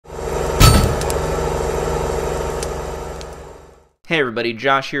Hey everybody,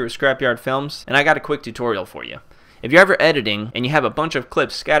 Josh here with Scrapyard Films, and I got a quick tutorial for you. If you're ever editing and you have a bunch of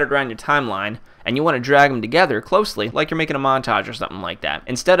clips scattered around your timeline and you want to drag them together closely, like you're making a montage or something like that,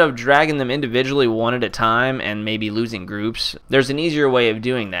 instead of dragging them individually one at a time and maybe losing groups, there's an easier way of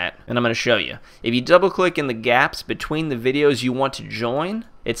doing that, and I'm going to show you. If you double click in the gaps between the videos you want to join,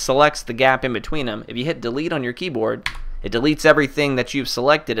 it selects the gap in between them. If you hit delete on your keyboard, it deletes everything that you've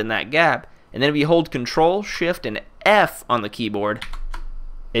selected in that gap, and then if you hold Control, Shift, and F on the keyboard,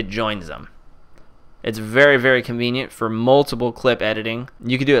 it joins them. It's very, very convenient for multiple clip editing.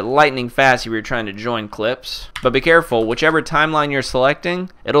 You can do it lightning fast if you're trying to join clips. But be careful, whichever timeline you're selecting,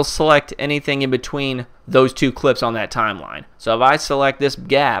 it'll select anything in between those two clips on that timeline. So if I select this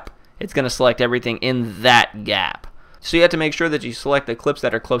gap, it's going to select everything in that gap. So you have to make sure that you select the clips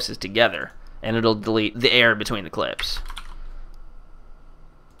that are closest together, and it'll delete the air between the clips.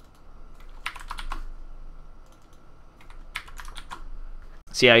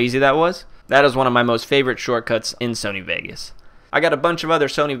 See how easy that was? That is one of my most favorite shortcuts in Sony Vegas. I got a bunch of other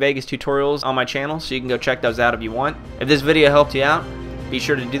Sony Vegas tutorials on my channel, so you can go check those out if you want. If this video helped you out, be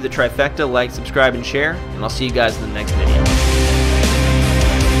sure to do the trifecta, like, subscribe, and share, and I'll see you guys in the next video.